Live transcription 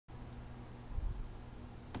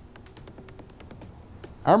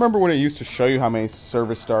I remember when it used to show you how many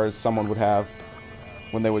service stars someone would have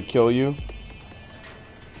when they would kill you.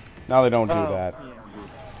 Now they don't do that. Yeah.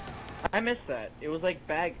 I missed that. It was like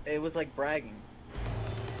It was like bragging.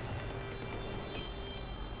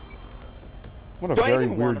 What a Do I very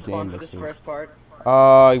even want weird to spawn game for this this is. first part?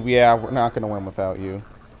 Yeah, we're not gonna win without you.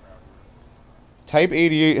 Type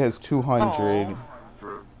 88 has 200.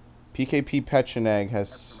 PKP Pecheneg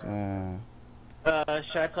has.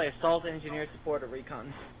 Should I play Assault, Engineer, Support, or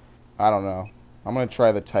Recon? I don't know. I'm gonna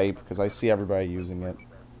try the type because I see everybody using it.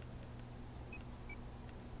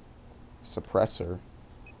 Suppressor.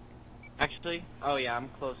 Actually, oh yeah, I'm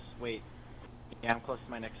close. Wait. Yeah, I'm close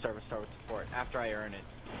to my next service star with support after I earn it.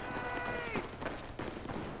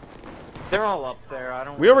 They're all up there. I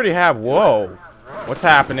don't. We already have. Whoa. What's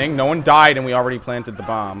happening? No one died and we already planted the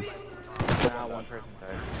bomb. Nah, one person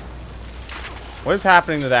died. What is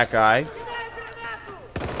happening to that guy?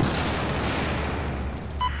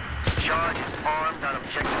 Charge is armed on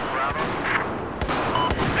objective Bravo.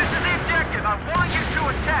 This is the objective. I want you to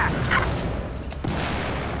attack.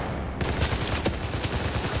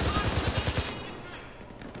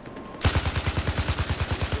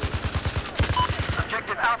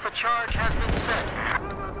 Objective Alpha charge has been set.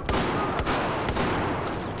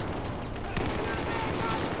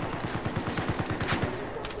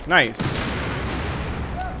 Nice. The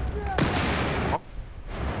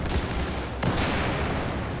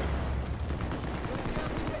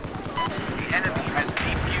enemy has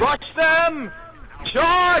defused. Rush them!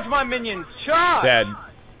 Charge, my minions! Charge! Dead.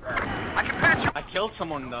 I can penetrate. I killed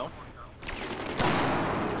someone though.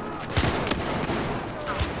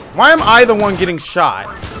 Why am I the one getting shot?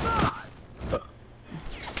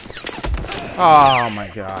 Oh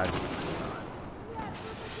my god.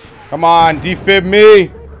 Come on, defib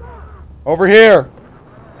me! Over here!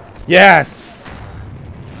 Yes!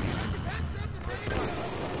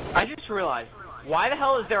 I just realized, why the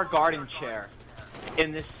hell is there a garden chair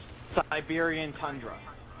in this Siberian tundra?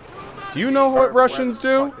 Do you know what Russians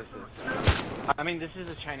do? Fuck this is. I mean, this is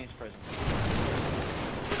a Chinese prison.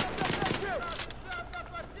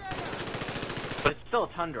 But it's still a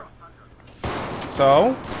tundra.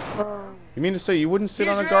 So? You mean to say you wouldn't sit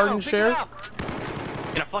on a garden chair?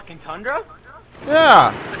 In a fucking tundra?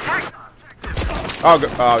 Yeah!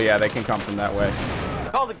 Oh yeah, they can come from that way.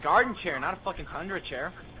 It's called a garden chair, not a fucking tundra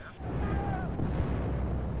chair.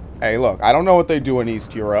 Hey, look, I don't know what they do in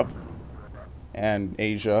East Europe and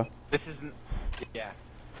Asia. This isn't... Yeah.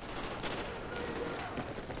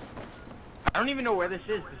 I don't even know where this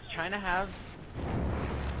is. Does China have...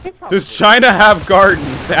 Does China have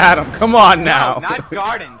gardens, Adam? Come on now. No, not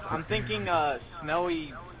gardens. I'm thinking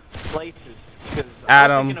snowy places. Because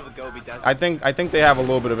Adam, I'm thinking of a Gobi Desert. I think they have a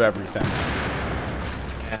little bit of everything.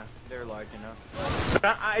 Yeah, they're large enough.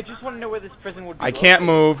 But I just want to know where this prison would be. I can't located.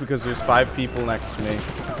 move because there's 5 people next to me.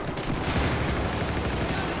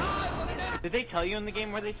 Did they tell you in the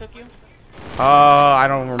game where they took you? I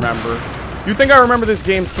don't remember. You think I remember this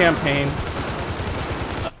game's campaign?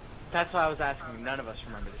 That's why I was asking. None of us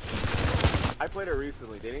remember this game. I played it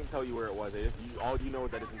recently. They didn't tell you where it was. All you know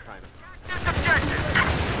is that it's in China.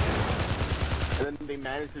 And then they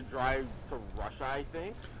managed to drive to Russia, I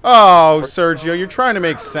think. Oh, Sergio, you're trying to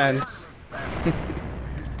make sense.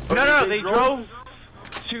 No, they drove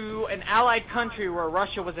to an allied country where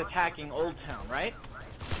Russia was attacking Old Town, right?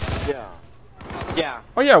 Yeah. Yeah.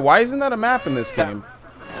 Oh yeah, why isn't that a map in this game?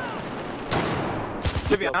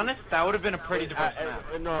 To be honest, that would have been a pretty diverse map.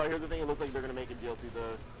 No, here's the thing. It looks like they're gonna make a DLC.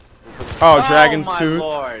 Oh, Dragon's my Tooth?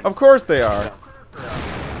 lord. Of course they are.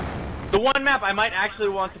 The one map I might actually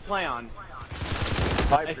want to play on.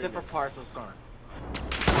 Except for Parcel Storm.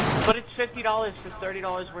 But it's $50 for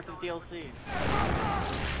 $30 worth of DLC.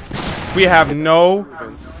 We have no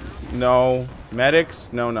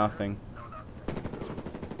medics, no nothing.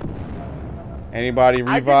 Anybody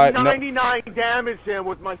I revive? did No. 99 damage to him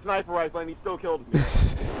with my sniper rifle, and he still killed me.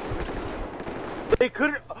 They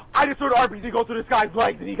couldn't. I just saw the RPG go through this guy's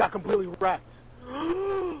legs, and he got completely wrecked.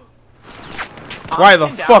 Why the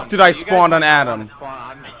fuck did I spawn on Adam?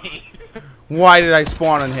 Why did I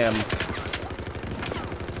spawn on him?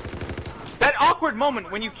 That awkward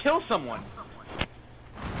moment when you kill someone.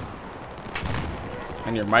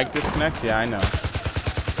 And your mic disconnects? Yeah, I know.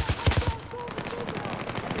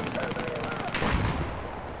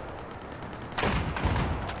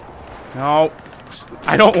 No.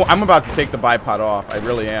 I don't. I'm about to take the bipod off. I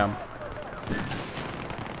really am.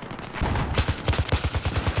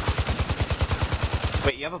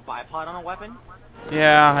 Wait, you have a bipod on a weapon?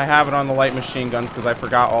 Yeah, I have it on the light machine guns because I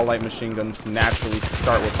forgot all light machine guns naturally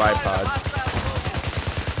start with bipods.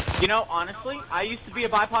 You know, honestly, I used to be a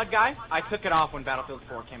bipod guy. I took it off when Battlefield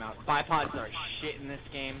 4 came out. Bipods are shit in this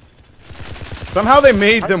game. Somehow they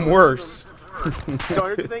made them worse. So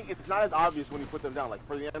here's the thing, it's not as obvious when you put them down. Like,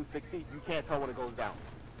 for the M60, you can't tell when it goes down.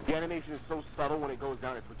 The animation is so subtle when it goes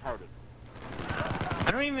down, it's retarded.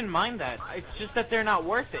 I don't even mind that. It's just that they're not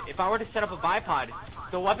worth it. If I were to set up a bipod,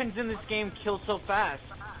 the weapons in this game kill so fast.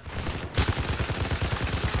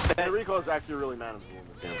 The recoil is actually really manageable in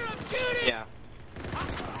this game. Yeah.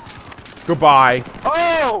 Goodbye.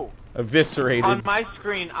 Oh! Eviscerated. On my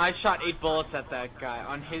screen, I shot 8 bullets at that guy.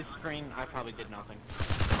 On his screen, I probably did nothing.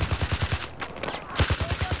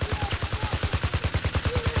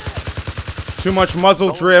 Too much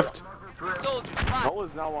muzzle drift.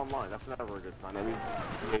 Nola's now online. That's never a good sign. I mean,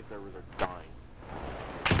 the servers are dying.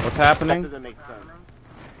 What's happening? That doesn't make sense.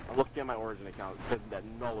 I'm looking at my Origin account. It says that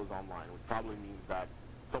Nola's online, which probably means that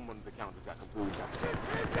someone's account just got completely down.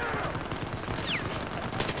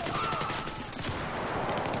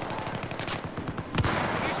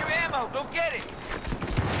 Here's your ammo. Go get it.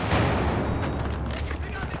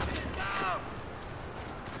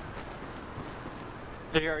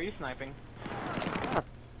 So are you sniping?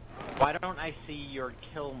 Why don't I see your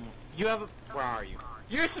kill? You have a... Where are you?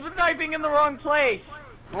 You're sniping in the wrong place!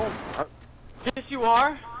 Oh, Yes, you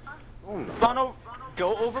are. no. Bono,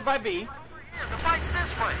 go over by B. The fight's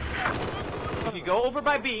this way. If you go over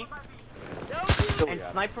by B Kill and the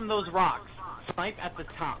atom. snipe from those rocks, snipe at the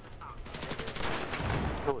top.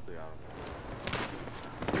 Kill the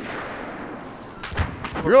atom.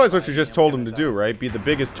 You realize what you just told him to do, right? Be the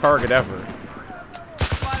biggest target ever.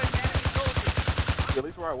 Spotted an enemy soldier. At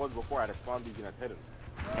least where I was before, I had a spawn beacon at hidden.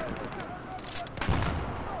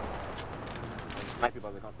 Snipe people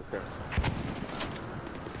as they come up the stairs.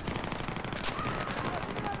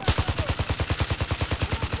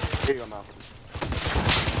 Here you go, Malcolm.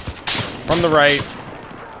 From the right.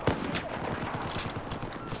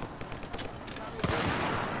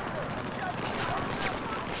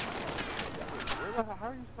 How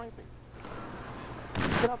are you sniping?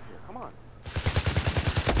 Get up here, come on.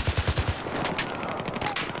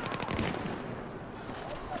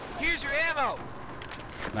 Here's your ammo.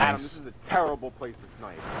 Adam, this Nice. is a terrible place to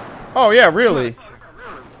snipe. Oh yeah, really?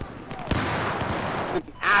 It's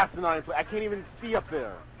an asinine place. I can't even see up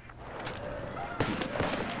there.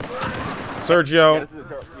 Sergio. Yeah, this is a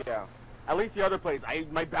terrible. Yeah. At least the other place,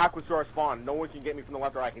 my back was to our spawn. No one can get me from the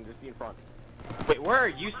left or I can just see in front. Wait, where are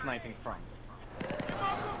you sniping from?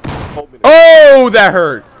 Hold me there. Oh, that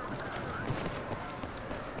hurt.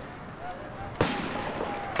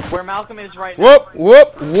 Where Malcolm is right now. Whoop,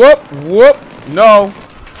 whoop, whoop, whoop. No.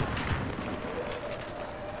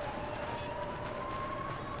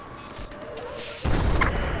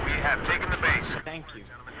 We have taken the base. Thank you.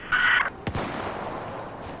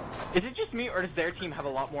 Is it just me, or does their team have a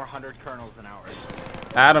lot more 100 kernels than ours?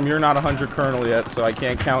 Adam, you're not a 100 colonel yet, so I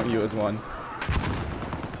can't count you as one.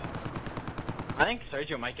 I think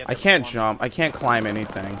Sergio might get I this can't one. jump. I can't climb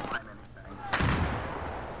anything.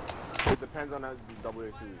 It depends on how the WAC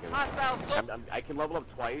you get. Hostile soldier. I can level up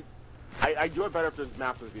twice. I do it better if there's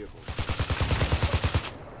maps with vehicles.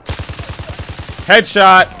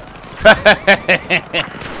 Headshot.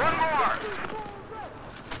 One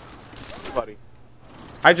more. Buddy.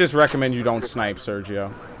 I just recommend you don't snipe,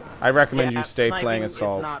 Sergio. I recommend Yeah, you stay sniping playing is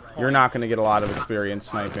assault. not You're point. not going to get a lot of experience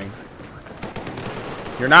sniping.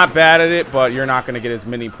 You're not bad at it, but you're not going to get as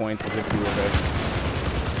many points as if you were there.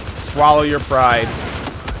 Swallow your pride.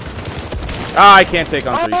 Ah, I can't take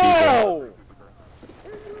on 3 people. Oh!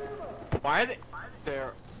 Why are they...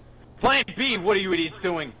 They're... Plan B, what are you idiots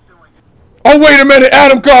doing? Oh, wait a minute,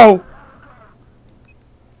 Adam, go!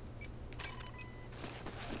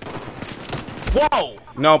 Whoa!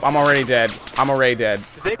 Nope, I'm already dead. I'm already dead.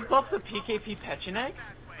 Did they buff the PKP Pechenek?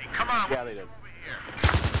 Come on. Yeah, they did.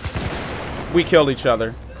 We killed each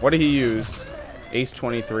other. What did he use? Ace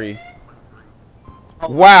 23.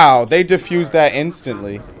 Wow, they defused that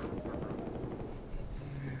instantly.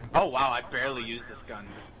 Oh wow, I barely used this gun.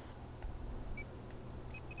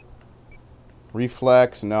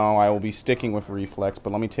 Reflex, no, I will be sticking with reflex,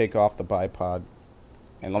 but let me take off the bipod.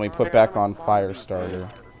 And let me put back on Firestarter.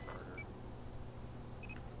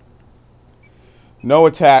 No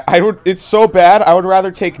attack. It's so bad, I would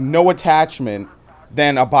rather take no attachment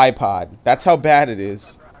than a bipod. That's how bad it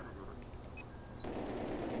is.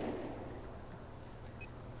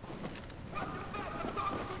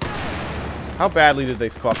 How badly did they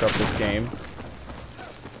fuck up this game?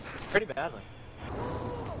 Pretty badly.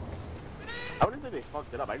 I wouldn't say they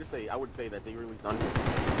fucked it up. I would say that they released under.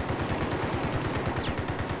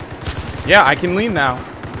 Yeah, I can lean now.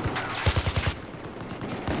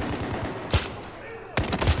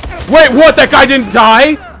 Wait, what? That guy didn't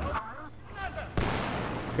die?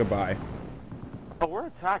 Goodbye. Oh, we're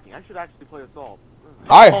attacking. I should actually play assault.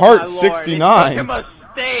 I Oh, heart my lord, 69. It took him a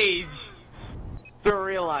stage to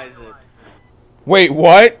realize it. Wait,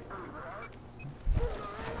 what?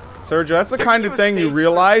 Sergio, that's the kind of thing you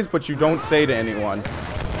realize, but you don't say to anyone.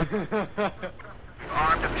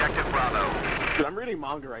 Armed objective Bravo. Dude, I'm reading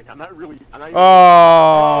manga right now. I'm not really. I'm not even...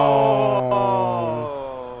 Oh.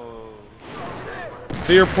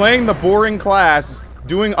 So you're playing the boring class,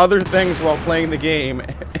 doing other things while playing the game,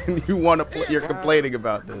 and you want to you're complaining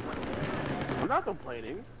about this. I'm not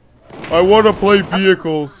complaining. I want to play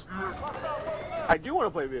vehicles. I do want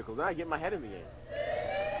to play vehicles, then I get my head in the game.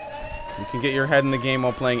 You can get your head in the game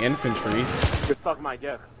while playing infantry. Just suck my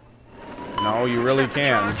dick. No, you really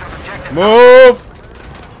can. Move!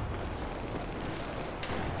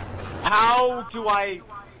 How do I...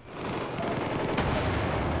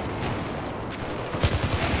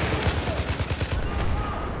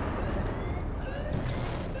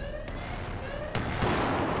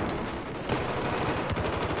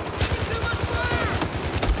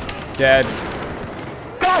 Dead.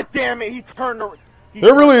 God damn it! He turned.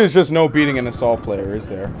 There really is just no beating an assault player, is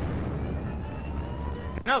there?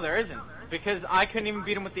 No, there isn't. Because I couldn't even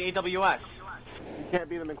beat him with the AWS. You can't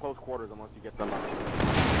beat them in close quarters unless you get them.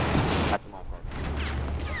 Catch them off guard.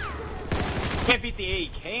 Can't beat the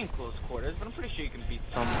AEK in close quarters, but I'm pretty sure you can beat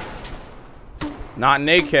some. Not an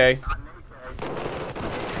AK.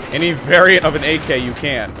 Any variant of an AK you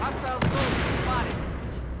can.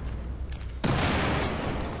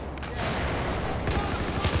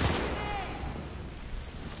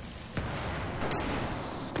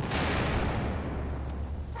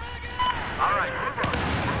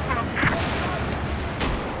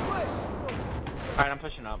 Alright, I'm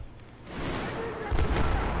pushing up.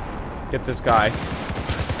 Get this guy.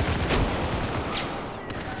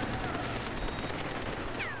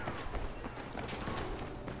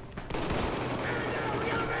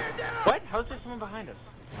 What? How's there someone behind us?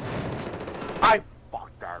 I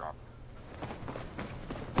fucked that up.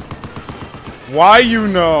 Why you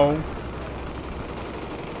know?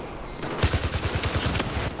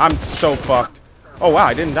 I'm so fucked. Oh wow,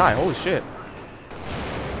 I didn't die. Holy shit.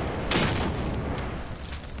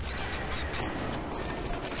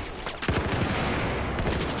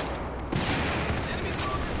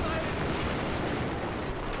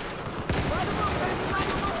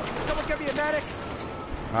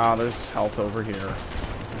 Ah, there's health over here.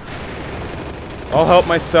 I'll help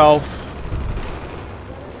myself.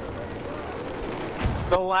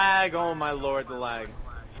 The lag, oh my lord, the lag.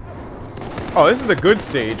 Oh, this is the good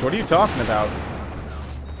stage. What are you talking about?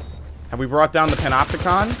 Have we brought down the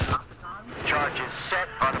Panopticon? Charges set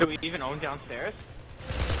on Do we even own downstairs?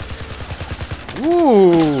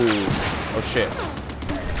 Ooh. Oh shit.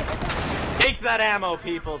 Take that ammo,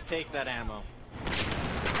 people, take that ammo.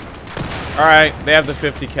 Alright, they have the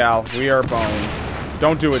 50 cal. We are boned.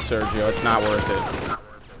 Don't do it, Sergio. It's not worth it.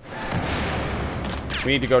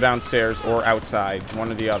 We need to go downstairs or outside. One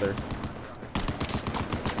or the other.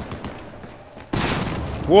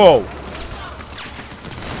 Whoa!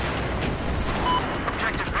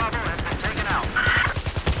 objective Bravo has been taken out.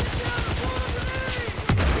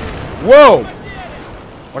 Whoa!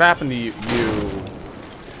 What happened to you?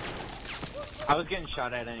 I was getting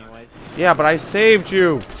shot at anyways. Yeah, but I saved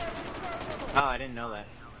you. Oh, I didn't know that.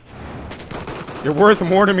 You're worth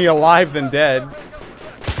more to me alive than dead.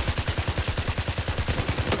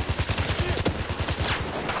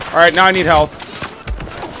 Alright, now I need health.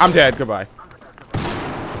 I'm dead. Goodbye.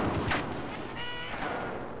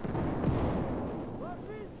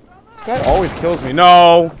 This guy always kills me.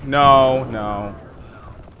 No, no, no.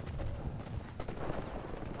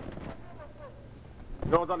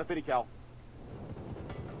 No one's on the 50 cal.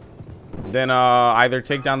 Then either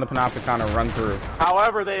take down the Panopticon or run through.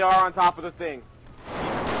 However, they are on top of the thing.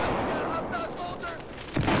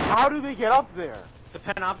 How do they get up there? The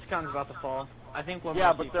Panopticon's about to fall. I think one.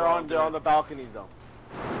 Yeah, but they're on the balconies though.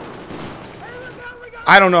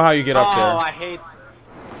 I don't know how you get up there. Oh, I hate.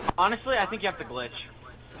 Honestly, I think you have to glitch.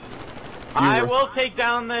 I will take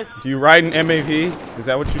down this. Do you ride an MAV? Is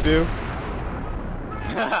that what you do?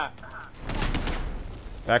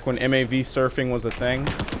 Back when MAV surfing was a thing.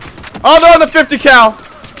 Oh, they're on the 50 cal!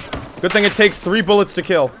 Good thing it takes 3 bullets to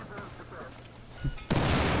kill.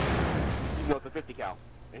 No, it's a 50 cal.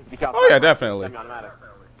 50 cal. Oh yeah, definitely. Semi-automatic.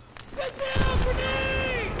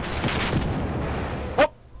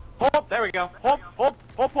 Hop, hop, there we go. Hop, hop,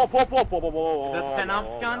 hop, hop, hop, hop, hop, hop, Is that the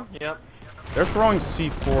Panopticon? Yep. They're throwing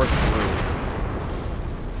C4 through.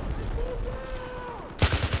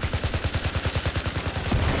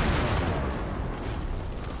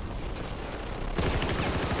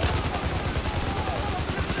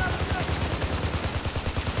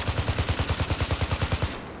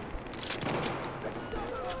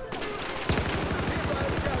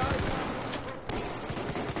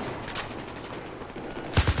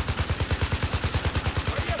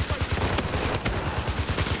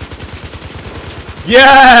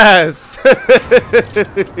 Yes!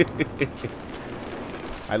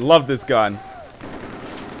 I love this gun.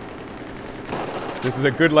 This is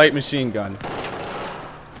a good light machine gun.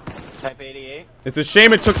 Type 88. It's a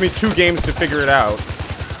shame it took me 2 games to figure it out.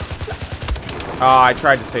 I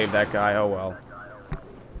tried to save that guy. Oh well.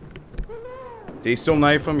 Did he still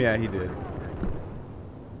knife him? Yeah, he did.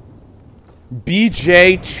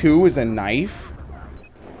 BJ2 is a knife?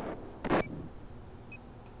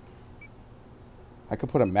 I could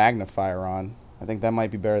put a magnifier on. I think that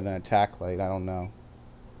might be better than a tack light. I don't know.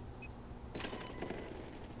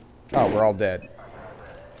 Oh, we're all dead.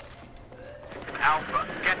 Alpha,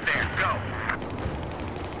 get there, go.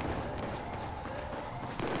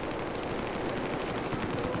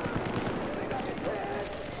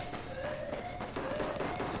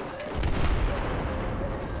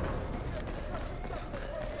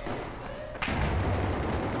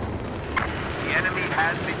 The enemy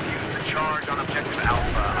has defused the charge on objective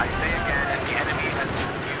Alpha. I say again, the enemy has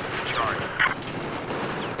defused the charge.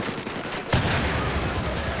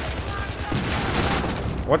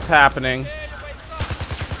 What's happening?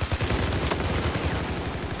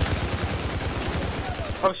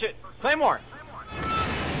 Oh shit! Claymore!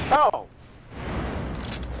 Oh!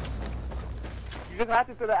 You just had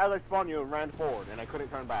to say that as I spawned you and ran forward, and I couldn't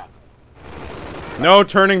turn back. No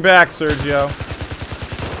turning back, Sergio.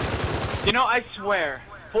 You know, I swear,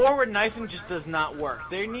 forward knifing just does not work.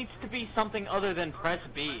 There needs to be something other than press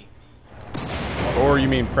B. Or you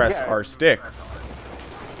mean press Yeah. R stick.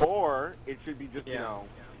 Or it should be just, you Yeah. know,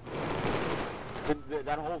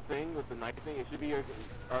 that whole thing with the knife thing, it should be a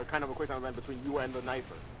kind of a quick time event between you and the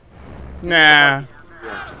knifer. Nah.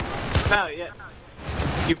 Yeah. No, yeah.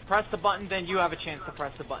 You press the button, then you have a chance to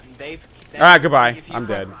press the button. Goodbye. if you I'm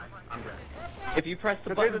press- dead. If you press the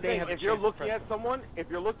Because here's button, the they thing, have a if you're chance to looking press at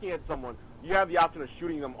someone, you have the option of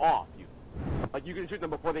shooting them off. Like you can shoot them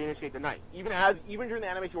before they initiate the knife. Even during the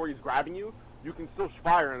animation where he's grabbing you, you can still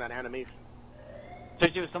fire in that animation. So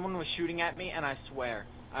someone was shooting at me, and I swear,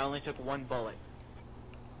 I only took 1 bullet.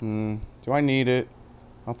 Do I need it?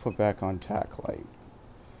 I'll put back on tack light.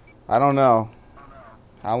 I don't know.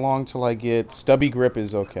 How long till I get... Stubby grip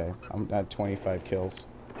is okay. I'm at 25 kills.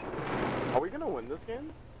 Are we gonna win this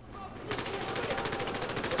game?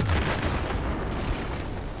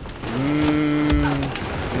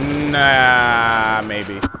 Nah,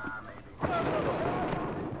 maybe.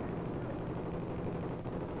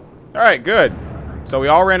 Alright, good. So we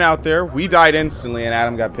all ran out there. We died instantly, and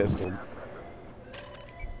Adam got pistoled.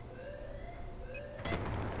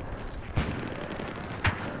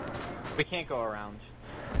 We can't go around.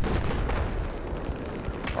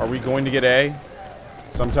 Are we going to get A?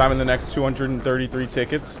 Sometime in the next 233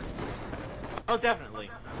 tickets? Oh, definitely.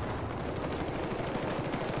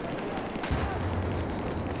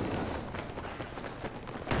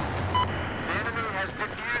 The enemy has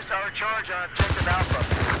defused our charge on objective Alpha.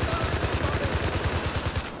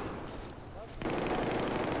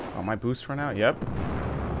 Oh, my boost run out? Yep.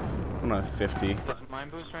 I'm at 50. Does mine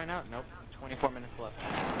boost right now? Nope. 24 minutes left.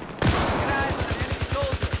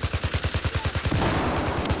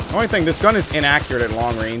 The only thing, this gun is inaccurate at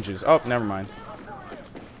long ranges. Oh, never mind.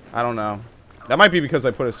 I don't know. That might be because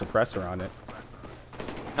I put a suppressor on it.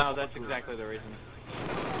 No, that's exactly the reason.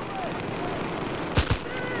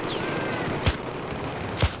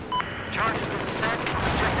 Charge has been set on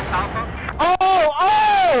objective Alpha.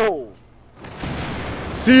 Oh!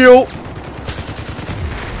 Seal!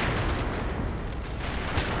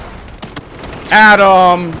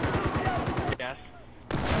 Adam! Yes.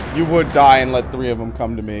 You would die and let 3 of them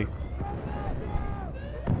come to me.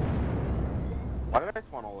 Why did I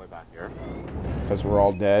spawn all the way back here? Because we're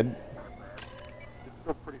all dead. It's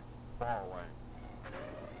still pretty far away.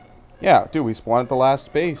 Yeah, dude, we spawned at the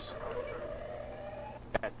last base.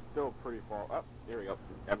 Yeah, it's still pretty far. Oh, here we go.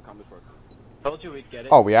 Haven't come this way. Told you we'd get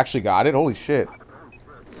it. Oh, we actually got it? Holy shit.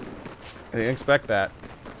 I didn't expect that.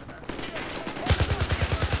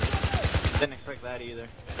 Didn't expect that either.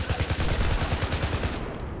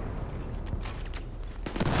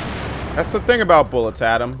 That's the thing about bullets,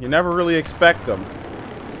 Adam. You never really expect them.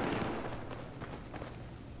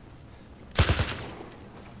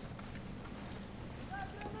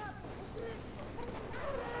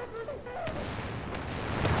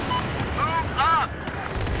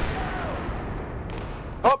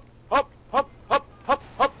 Up, up, up, up, up,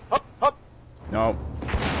 up, up, up. No.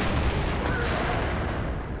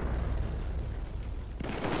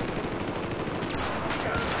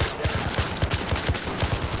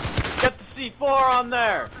 Get the C4 on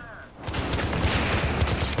there!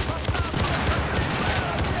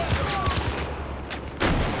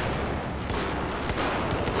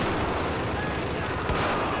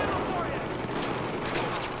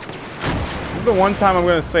 the one time I'm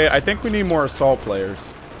going to say it, I think we need more assault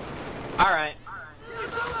players. Alright.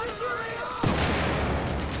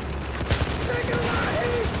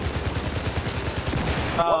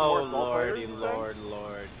 Oh, lordy, lord.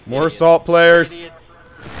 More assault players. Idiots.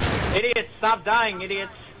 Idiots, stop dying,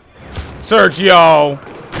 idiots. Sergio!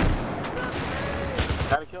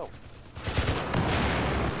 Got a kill.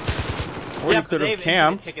 Or Yeah, you could they have have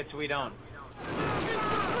camped. tickets, we don't.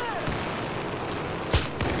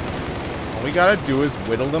 All we gotta do is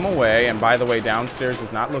whittle them away. And by the way, downstairs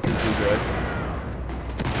is not looking too good.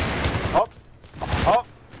 Hop. Hop.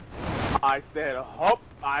 I said hop.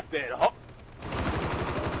 I said hop.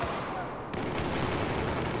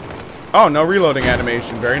 Oh, no reloading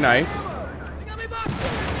animation. Very nice.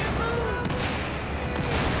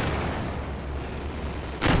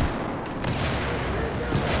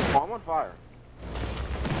 Oh, I'm on fire.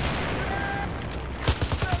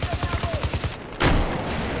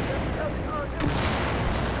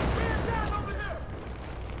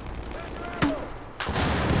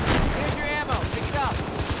 Here's your ammo, pick it up.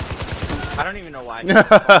 I don't even know why I did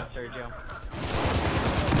that, Sergio.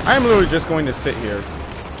 I'm literally just going to sit here.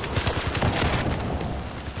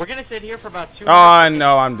 We're gonna sit here for about 2 Oh,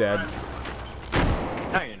 no, I'm dead.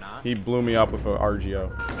 No, you're not. He blew me up with an RGO.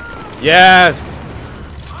 Yes!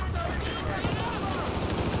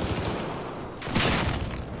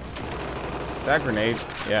 That grenade?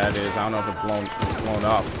 Yeah, it is. I don't know if it's blown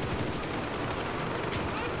up.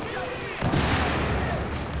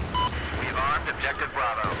 We've armed objective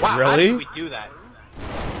Bravo. Wow, Really? how did we do that?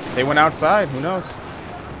 They went outside. Who knows?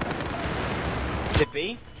 Did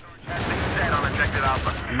B? Set on objective Alpha.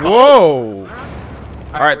 Whoa!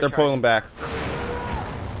 Alright, we're they're pulling charging. back.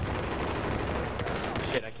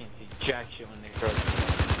 Shit, I can't see jack shit when they throw it.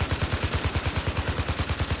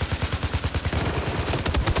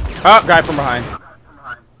 Oh, guy from behind.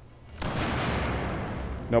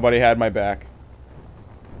 Nobody had my back.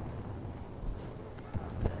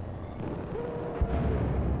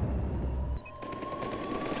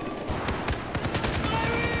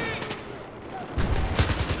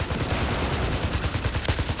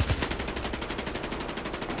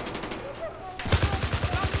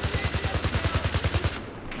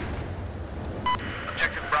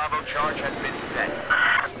 Objective Bravo charge has been set.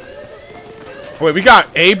 Wait, we got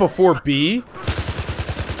A before B?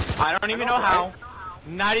 I don't even know how.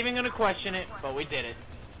 Not even gonna question it, but we did it.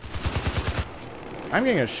 I'm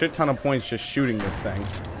getting a shit ton of points just shooting this thing.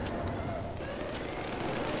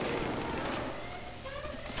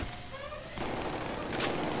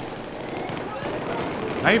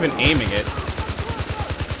 Not even aiming it.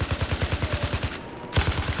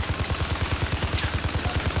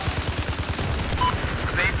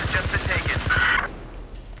 The base has just been taken.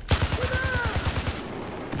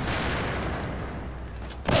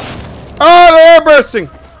 Oh, they're bursting!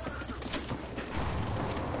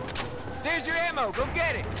 There's your ammo, go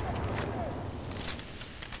get it!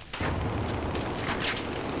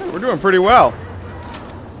 We're doing pretty well.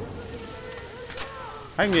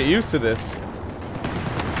 I can get used to this.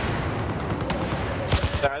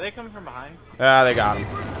 So are they coming from behind? Ah, they got him.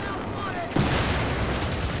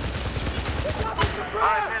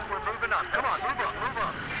 Alright, man, we're moving up. Come on, move up, move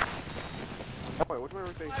up. Oh, wait, which way were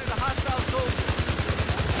they? There's a hostile soldier.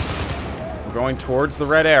 We're going towards the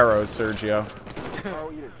red arrows, Sergio.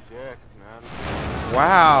 Oh, eat a dick, man.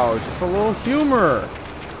 Wow, just a little humor. That's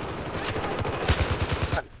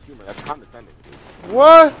not humor, that's condescending, dude.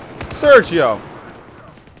 What? Sergio.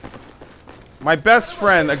 My best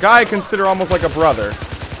friend, a guy I consider almost like a brother.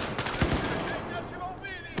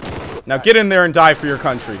 Now get in there and die for your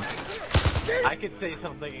country. I could say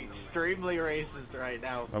something extremely racist right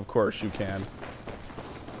now. Of course you can.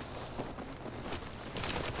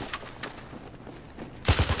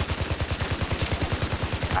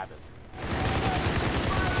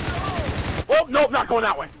 Oh, nope, not going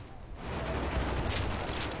that way.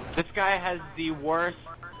 This guy has the worst.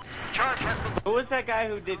 Charge has been Who was that guy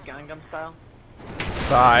who did Gangnam Style?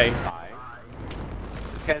 Sigh.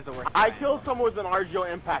 This guy's the worst. I guy. killed someone with an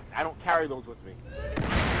RGO impact. I don't carry those with me.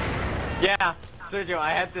 Yeah, Sergio,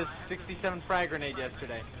 I had this 67 frag grenade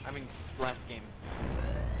yesterday. I mean, last game.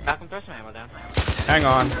 Malcolm, throw some ammo down. Hang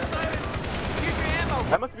on. Here's your ammo.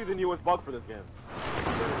 That must be the newest bug for this game.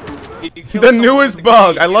 You killed The someone newest with a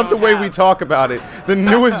bug. grenade I you love the don't way have. we talk about it. The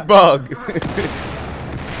newest bug. We've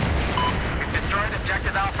destroyed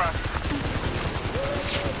objective Alpha.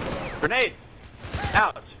 Grenade.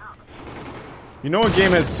 Ouch. You know a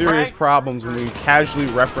game has serious Frank? problems when we casually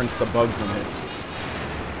reference the bugs in it.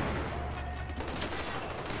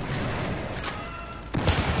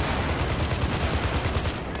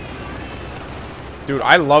 Dude,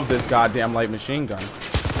 I love this goddamn light machine gun.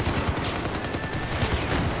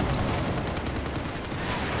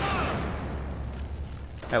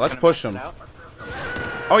 Hey, let's push him.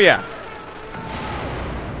 Oh, yeah.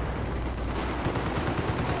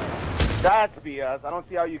 That's BS. I don't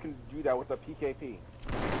see how you can do that with a PKP.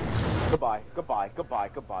 Goodbye, goodbye, goodbye,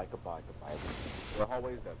 goodbye, goodbye, goodbye. The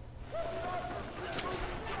hallway's dead.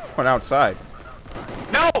 Went outside.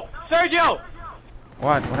 No! Sergio!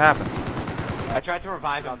 What? What happened? I tried to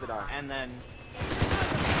revive him, and then...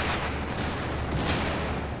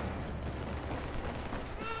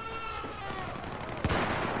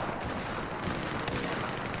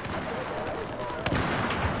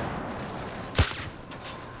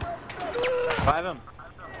 Revive him.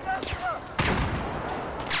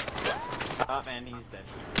 Oh, man, he's dead.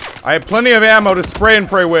 I have plenty of ammo to spray and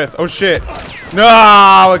pray with. Oh, shit.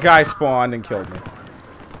 No! A guy spawned and killed me.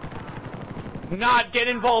 Not get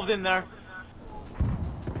involved in there.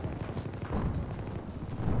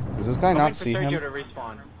 Does this guy not see him? To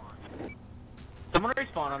respawn. Someone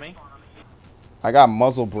respawn on me. I got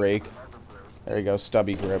muzzle brake. There you go,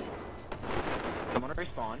 stubby grip. Someone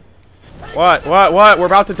respawn. What? What? What? We're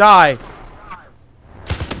about to die.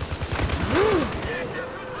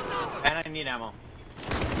 And I need ammo.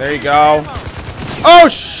 There you go. Oh,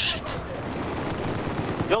 shit!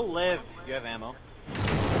 You'll live. You have ammo.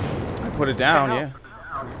 I put it down, yeah.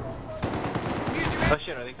 Oh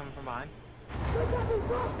shit, are they coming from behind?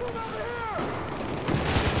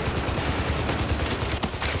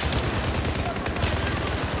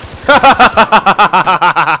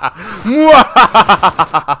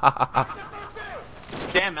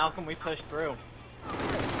 Damn, Malcolm, we pushed through.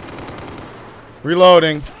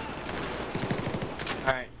 Reloading.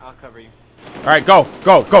 Alright, I'll cover you. Alright, go,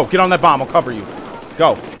 go, go. Get on that bomb. I'll cover you.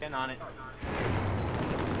 Go. Get on it.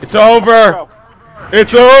 It's over.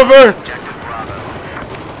 It's over.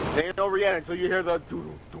 They ain't over yet until you hear the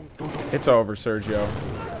doo doo doo doo. It's over, Sergio.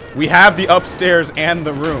 We have the upstairs and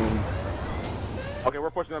the room. Okay,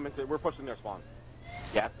 we're pushing them into. We're pushing their spawn.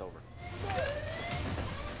 Yeah, it's over.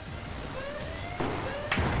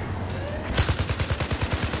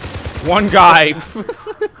 One guy.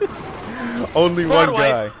 Only one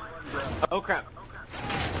guy. Oh crap.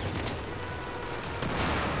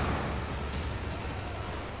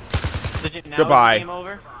 Did it now Goodbye. Game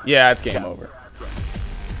over? Yeah, it's game over.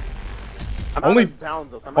 I'm Only- out of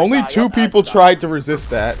bounds, though. I might Only die 2 up people as I tried to resist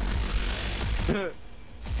that. It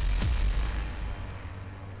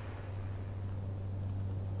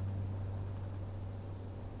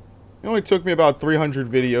only took me about 300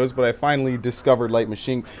 videos, but I finally discovered light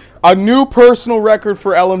machine. A new personal record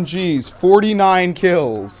for LMGs, 49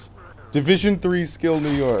 kills. Division 3 skill,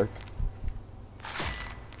 New York.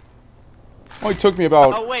 Only took me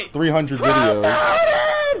about 300 videos.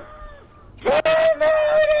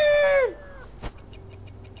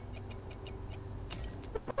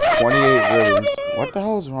 28 ribbons. What the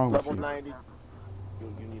hell is wrong with Level you? 90.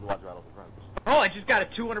 You need watch rattle for friends. Oh, I just got a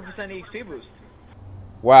 200% EXP boost.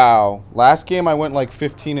 Wow. Last game I went like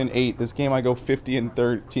 15 and 8. This game I go 50 and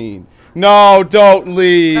 13. No, don't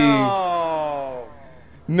leave. No.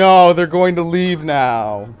 No, they're going to leave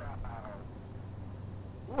now.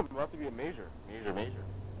 Ooh, I'm about to be a major. Major.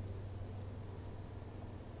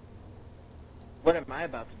 What am I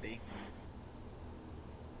about to be?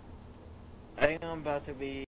 I think I'm about to be